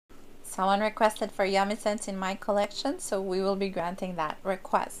Someone requested for yummy scents in my collection, so we will be granting that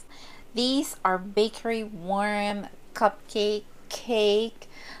request. These are bakery warm cupcake cake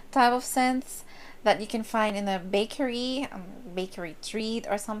type of scents that you can find in a bakery, bakery treat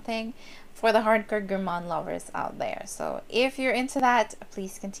or something for the hardcore gourmand lovers out there. So if you're into that,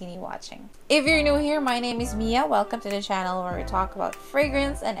 please continue watching. If you're new here, my name is Mia. Welcome to the channel where we talk about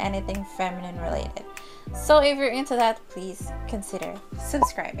fragrance and anything feminine related. So if you're into that, please consider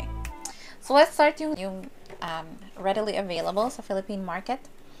subscribing. So let's start yung readily available sa Philippine market.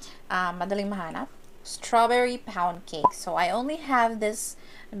 Madaling mahanap. Strawberry pound cake. So I only have this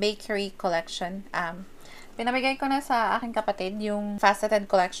bakery collection. Pinabigay ko na sa aking kapatid yung faceted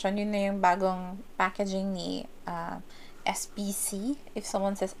collection. Yun na yung bagong packaging ni SPC. If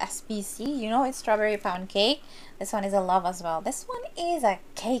someone says SPC, you know it's strawberry pound cake. This one is a love as well. This one is a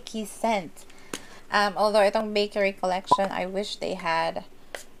cakey scent. Although itong bakery collection, I wish they had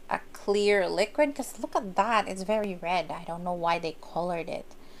a clear liquid, because look at that, it's very red. I don't know why they colored it.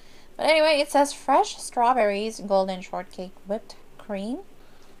 But anyway, it says fresh strawberries, golden shortcake, whipped cream.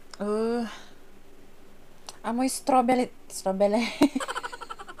 Ooh. Amoy strawberry.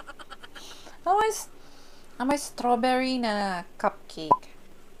 Amoy strawberry na cupcake.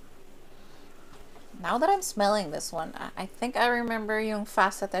 Now that I'm smelling this one, I think I remember yung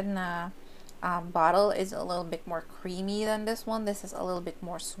faceted na bottle is a little bit more creamy than this one. This is a little bit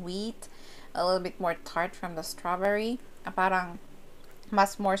more sweet, a little bit more tart from the strawberry. Parang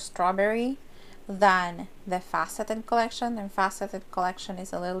mas more strawberry than the faceted collection. And faceted collection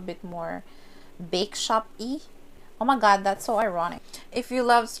is a little bit more bake shop-y. Oh my god, that's so ironic. If you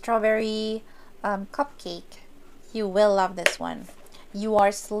love strawberry cupcake, you will love this one. You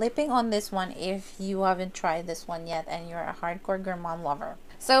are slipping on this one if you haven't tried this one yet and you're a hardcore gourmand lover.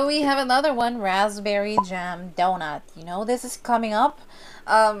 So we have another one, raspberry jam donut. You know this is coming up.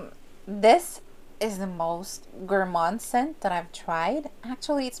 This is the most gourmand scent that I've tried.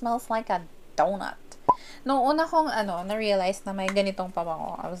 Actually, it smells like a donut. Nung una kong na-realize na may ganitong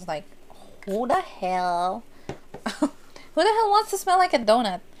pabango, I was like, who the hell? Who the hell wants to smell like a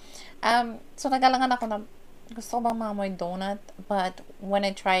donut? So nagalangan ako na gusto ko bang maamoy donut, but when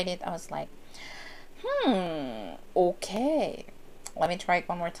I tried it, I was like, okay. Let me try it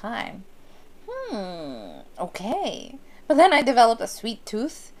one more time. Okay. But then I developed a sweet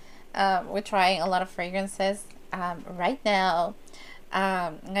tooth. We're trying a lot of fragrances right now.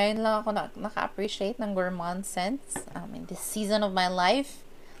 Ngayon lang ako naka-appreciate ng gourmand scents in this season of my life.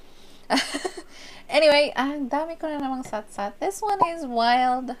 Anyway, ang dami ko na namang sat-sat. This one is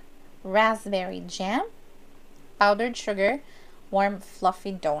wild raspberry jam, powdered sugar, warm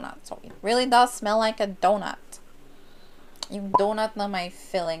fluffy donut. So it really does smell like a donut. Yung donut na may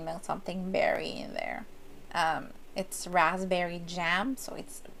filling ng something berry in there. It's raspberry jam, so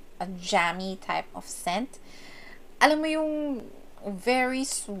it's a jammy type of scent. Alam mo yung very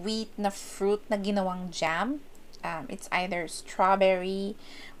sweet na fruit na ginawang jam. It's either strawberry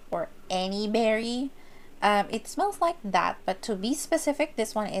or any berry. It smells like that, but to be specific,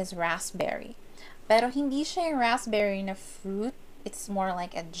 this one is raspberry. Pero hindi siya yung raspberry na fruit. It's more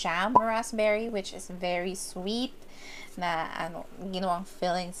like a jam raspberry, which is very sweet na ginawang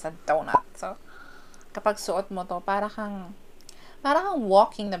filling sa donut. So kapag suot mo to, para kang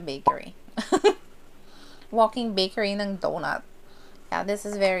walking the bakery. Walking bakery ng donut. Yeah, this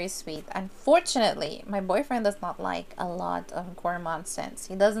is very sweet. Unfortunately, my boyfriend does not like a lot of gourmand scents.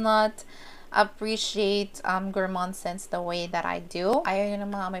 He does not appreciate gourmand scents the way that I do. Ayaw yun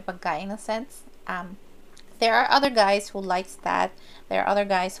ng mga may pagkain na scents. There are other guys who likes that. There are other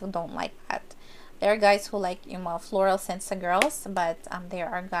guys who don't like that. There are guys who like yung mga floral scents sa girls, but there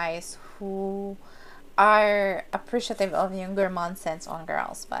are guys who are appreciative of yung gourmand scents on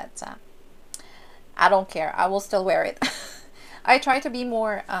girls. But I don't care. I will still wear it. I try to be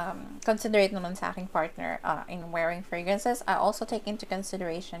more considerate naman sa aking partner in wearing fragrances. I also take into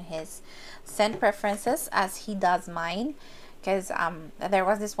consideration his scent preferences as he does mine. Because there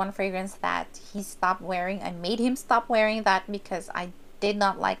was this one fragrance that he stopped wearing. I made him stop wearing that because I did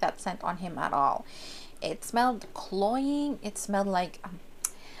not like that scent on him at all. It smelled cloying. It smelled like,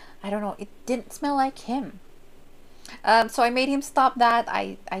 I don't know, it didn't smell like him. So I made him stop that.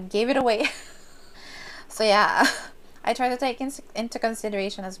 I gave it away. So yeah, I try to take into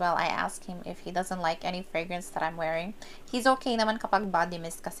consideration as well. I ask him if he doesn't like any fragrance that I'm wearing. He's okay naman kapag body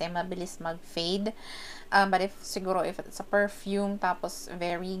mist kasi mabilis mag-fade. But if it's a perfume tapos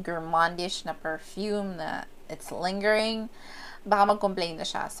very gourmandish na perfume na it's lingering, baka mag-complain na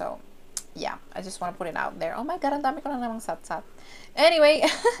siya. So yeah, I just want to put it out there. Oh my god, ang dami ko na namang sat-sat. Anyway,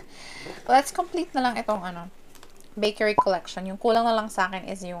 let's complete na lang itong bakery collection. Yung kulang na lang sa akin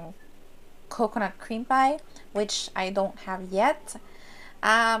is yung coconut cream pie, which I don't have yet.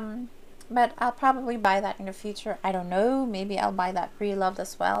 But I'll probably buy that in the future. I don't know. Maybe I'll buy that pre-loved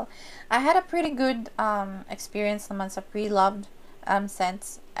as well. I had a pretty good experience naman sa pre-loved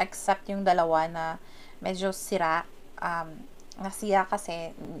scents, except yung dalawa na medyo sira. Nasiya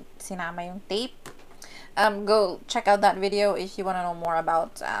kasi sinama yung tape. Go check out that video if you want to know more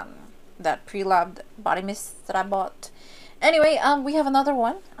about that pre-loved body mist that I bought. Anyway, we have another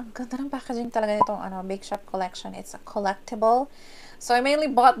one. Ang ganda ng packaging talaga nitong Bake Shop collection. It's a collectible. So I mainly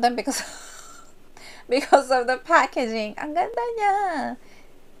bought them because because of the packaging. Ang ganda niya.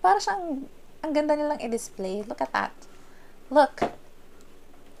 Para siyang ang ganda nilang i-display. Look at that. Look.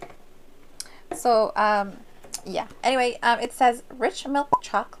 So yeah. Anyway, it says rich milk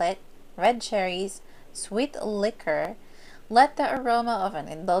chocolate, red cherries, sweet liquor. Let the aroma of an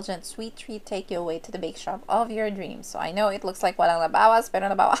indulgent sweet treat take you away to the bake shop of your dreams. So I know it looks like walang nabawas, pero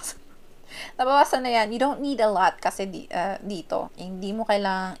nabawas. Nabawasan na yan. You don't need a lot kasi dito. Hindi mo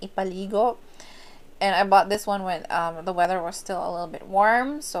kailangang ipaligo. And I bought this one when the weather was still a little bit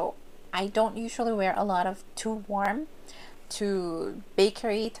warm. So I don't usually wear a lot of too warm to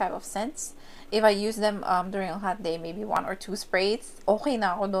bakery type of scents. If I use them during a hot day, maybe 1 or 2 sprays, okay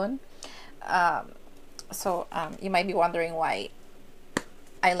na ako dun. So you might be wondering why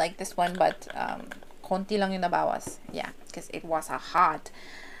I like this one, but konti lang yung nabawas. Yeah, because it was a hot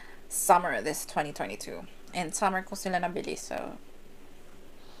summer this 2022, and summer ko sila nabili. So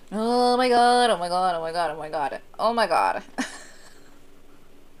oh my god, oh my god, oh my god, oh my god, oh my god.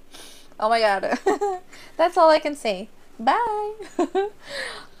 Oh my god. That's all I can say. Bye.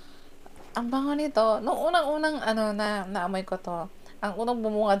 Ang bango nito. Nung unang-unang naamoy ko to, ang unang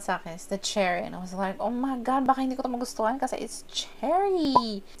bumungad sa akin is the cherry, and I was like, oh my god, baka hindi ko to magustuhan kasi it's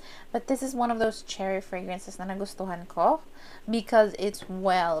cherry. But this is one of those cherry fragrances na nagustuhan ko because it's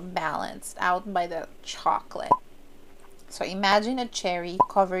well balanced out by the chocolate. So imagine a cherry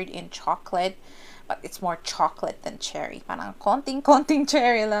covered in chocolate, but it's more chocolate than cherry. Parang konting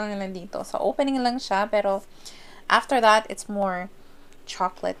cherry lang dito. So opening lang siya, pero after that, it's more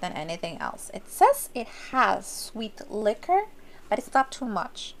chocolate than anything else. It says it has sweet liquor, but it's not too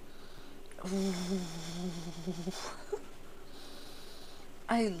much.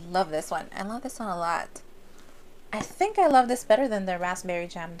 I love this one. I love this one a lot. I think I love this better than the raspberry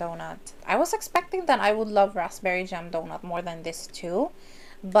jam donut. I was expecting that I would love raspberry jam donut more than this too,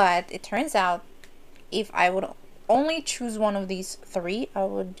 but it turns out if I would only choose one of these 3, I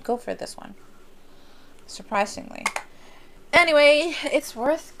would go for this one, surprisingly. Anyway, it's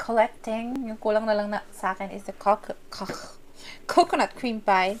worth collecting. Yung kulang na lang na sa akin is the coconut cream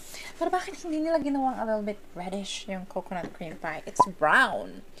pie. Pero bakit hindi nila ginawang a little bit reddish yung coconut cream pie? It's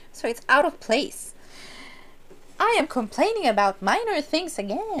brown, so it's out of place. I am complaining about minor things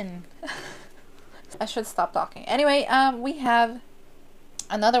again. I should stop talking. Anyway, we have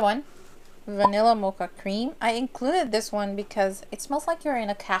another one, vanilla mocha cream. I included this one because it smells like you're in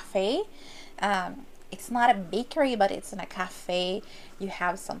a cafe. It's not a bakery, but it's in a cafe. You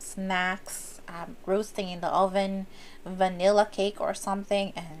have some snacks roasting in the oven, vanilla cake or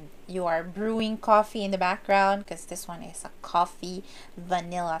something, and you are brewing coffee in the background because this one is a coffee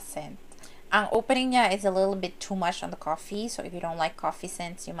vanilla scent. Ang opening niya is a little bit too much on the coffee, so if you don't like coffee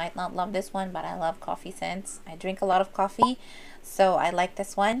scents, you might not love this one, but I love coffee scents. I drink a lot of coffee, so I like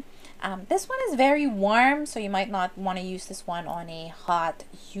this one. This one is very warm, so you might not want to use this one on a hot,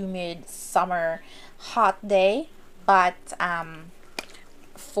 humid, summer, hot day, but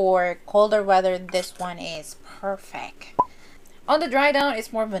for colder weather, this one is perfect. On the dry down,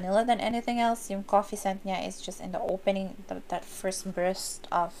 it's more vanilla than anything else. Yung coffee scent niya is just in the opening, that first burst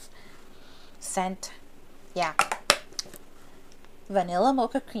of scent. Yeah, vanilla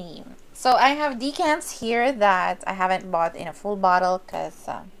mocha cream. So I have decants here that I haven't bought in a full bottle because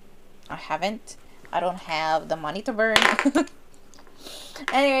I don't have the money to burn.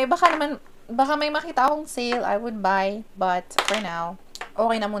 Anyway, baka may makita akong sale, I would buy, but for now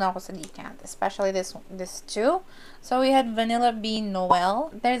okay na muna ako sa decant, especially this too. So we had Vanilla Bean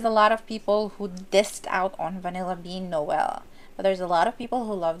Noel. There's a lot of people who dissed out on Vanilla Bean Noel, but there's a lot of people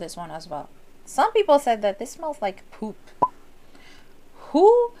who love this one as well. Some people said that this smells like poop.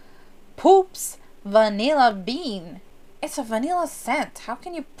 Who poops vanilla bean? It's a vanilla scent. How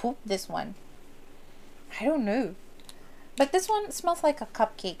can you poop this one? I don't know. But this one smells like a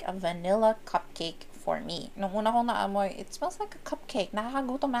cupcake, a vanilla cupcake for me. Nung una kong naamoy, it smells like a cupcake.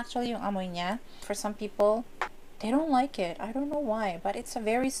 Nakakagutom actually yung amoy niya. For some people, they don't like it. I don't know why, but it's a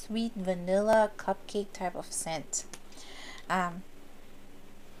very sweet vanilla cupcake type of scent.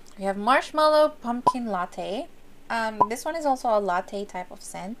 We have Marshmallow Pumpkin Latte. This one is also a latte type of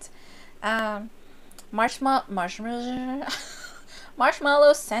scent. Marshmallow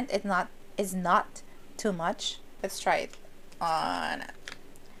marshmallow scent is not too much. Let's try it on.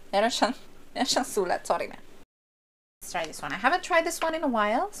 Meron siyang sulat. Sorry na. Let's try this one. I haven't tried this one in a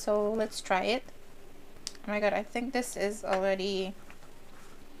while, so let's try it. Oh my god, I think this is already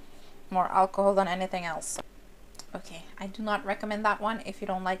more alcohol than anything else. Okay, I do not recommend that one if you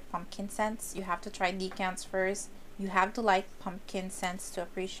don't like pumpkin scents. You have to try decants first. You have to like pumpkin scents to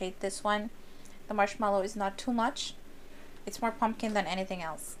appreciate this one. The marshmallow is not too much. It's more pumpkin than anything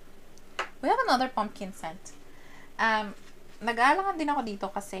else. We have another pumpkin scent. Nag-aalangan din ako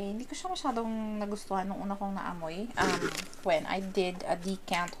dito kasi hindi ko siya masyadong nagustuhan nung una kong naamoy when I did a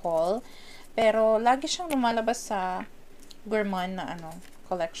decant haul. Pero lagi siyang lumalabas sa gourmand na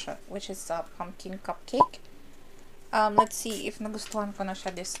collection, which is a pumpkin cupcake. Let's see if nagustuhan ko na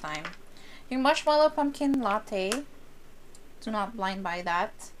siya this time. Yung marshmallow pumpkin latte, do not blind buy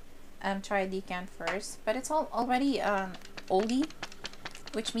that. Try decant first. But it's already oldie,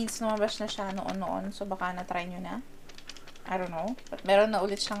 which means lumabas na siya noon-noon. So baka na-try nyo na. I don't know. But meron na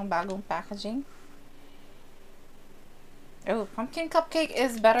ulit siyang bagong packaging. Oh, pumpkin cupcake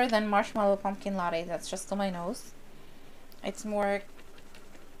is better than marshmallow pumpkin latte. That's just to my nose. It's more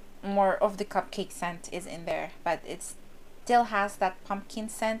of the cupcake scent is in there, but it still has that pumpkin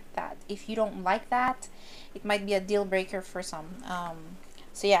scent that if you don't like that, it might be a deal breaker for some.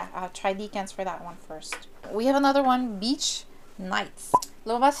 So yeah, I'll try decants for that one first. We have another one, Beach Nights.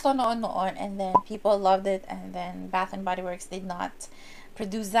 Lumabas to noon, and then people loved it, and then bathandbodyworks did not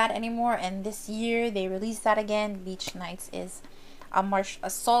produce that anymore, and this year they released that again. Beach Nights is a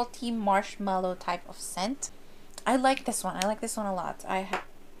salty marshmallow type of scent. I like this one. I like this one a lot. I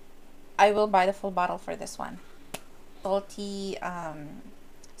will buy the full bottle for this one. Salty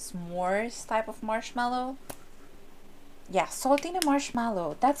s'mores type of marshmallow. Yeah, salty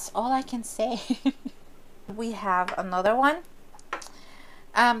marshmallow. That's all I can say. We have another one.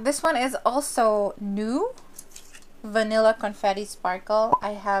 This one is also new. Vanilla Confetti Sparkle.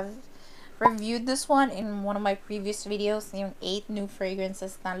 I have reviewed this one in one of my previous videos. Yung 8 new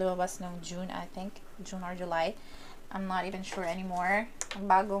fragrances na lumabas ng June, I think. June or July. I'm not even sure anymore. Ang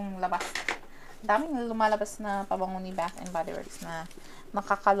bagong labas. Daming lumalabas na pabango ni Bath and Body Works na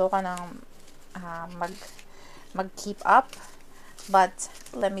makakaloka ng mag-keep up. But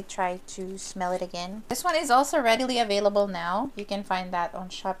let me try to smell it again. This one is also readily available now. You can find that on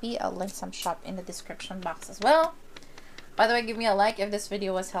Shopee. I'll link some shop in the description box as well. By the way, give me a like if this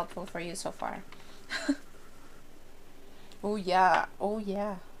video was helpful for you so far. Oh yeah, oh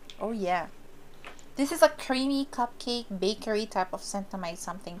yeah, oh yeah. This is a creamy cupcake bakery type of scent.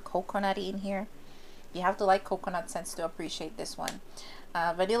 Something coconutty in here. You have to like coconut scents to appreciate this one.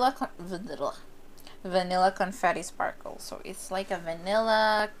 Vanilla Confetti Sparkle. So it's like a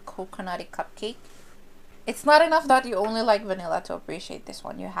vanilla coconutty cupcake. It's not enough that you only like vanilla to appreciate this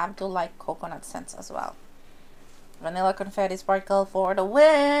one. You have to like coconut scents as well. Vanilla Confetti Sparkle for the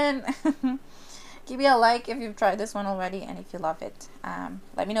win! Give me a like if you've tried this one already and if you love it.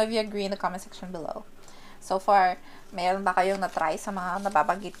 Let me know if you agree in the comment section below. So far, mayroon ba kayong na-try sa mga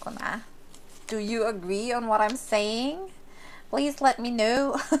nababanggit ko na? Do you agree on what I'm saying? Please let me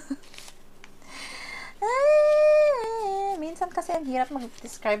know. Minsan kasi ang hirap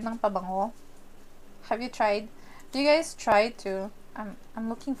mag-describe ng pabango. Have you tried? Do you guys try to... I'm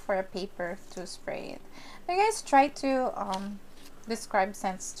looking for a paper to spray it. Do you guys try to describe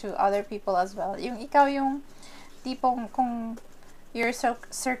scents to other people as well? Yung ikaw yung tipong kung your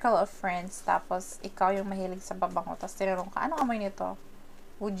circle of friends tapos ikaw yung mahilig sa pabango tapos tinanong ka, ano amoy nito?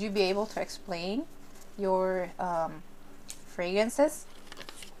 Would you be able to explain your fragrances?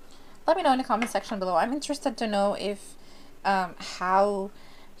 Let me know in the comment section below. I'm interested to know if how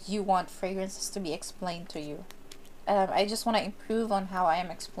you want fragrances to be explained to you. I just want to improve on how I am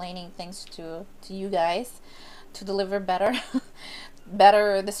explaining things to you guys to deliver better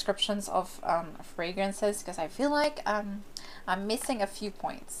better descriptions of fragrances, because I feel like I'm missing a few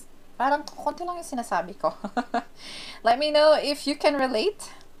points. Parang konti lang yung sinasabi ko. Let me know if you can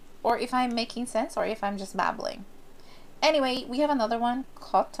relate or if I'm making sense or if I'm just babbling. Anyway, we have another one,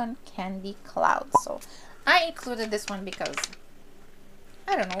 Cotton Candy Clouds. So I included this one because,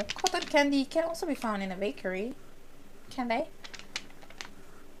 I don't know, cotton candy can also be found in a bakery. Can they?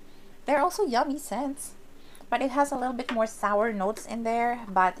 They're also yummy scents. But it has a little bit more sour notes in there.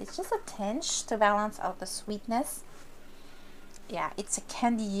 But it's just a tinge to balance out the sweetness. Yeah, it's a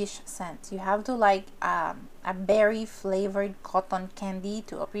candy-ish scent. You have to like a berry flavored cotton candy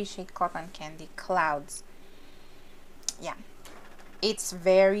to appreciate Cotton Candy Clouds. Yeah, it's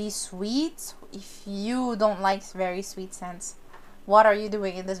very sweet. If you don't like very sweet scents, What are you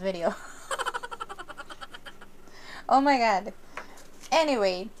doing in this video? Oh my god.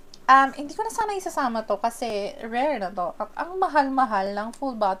 Anyway, hindi ko na sana isasama to kasi rare na to. At ang mahal-mahal ng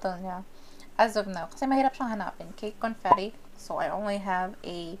full bottle niya as of now. Kasi mahirap siyang hanapin. Cake Confetti. So, I only have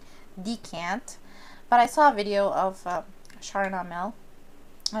a decant. But I saw a video of Sharna Mel.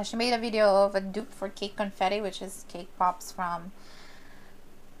 She made a video of a dupe for Cake Confetti, which is cake pops from,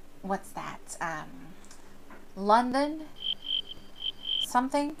 what's that? London?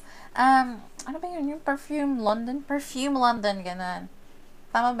 Something? Ano ba yun? Yung Perfume London? Perfume London, ganun.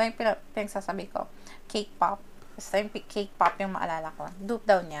 Tama ba yung pinagsasabi ko? Cake pop. Basta yung cake pop yung maalala ko. Dupe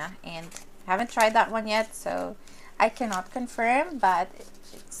daw niya. And I haven't tried that one yet, so I cannot confirm, but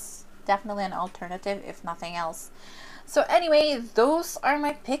it's definitely an alternative, if nothing else. So anyway, those are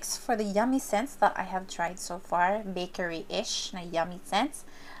my picks for the yummy scents that I have tried so far. Bakery-ish na yummy scents.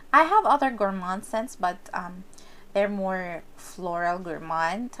 I have other gourmand scents, but they're more floral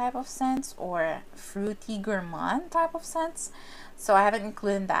gourmand type of scents or fruity gourmand type of scents. So I haven't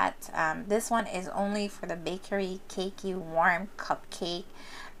included that. This one is only for the bakery, cakey, warm cupcake,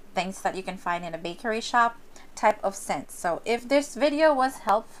 things that you can find in a bakery shop type of scents. So if this video was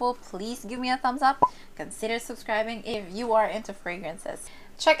helpful, please give me a thumbs up. Consider subscribing if you are into fragrances.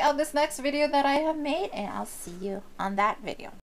 Check out this next video that I have made, and I'll see you on that video.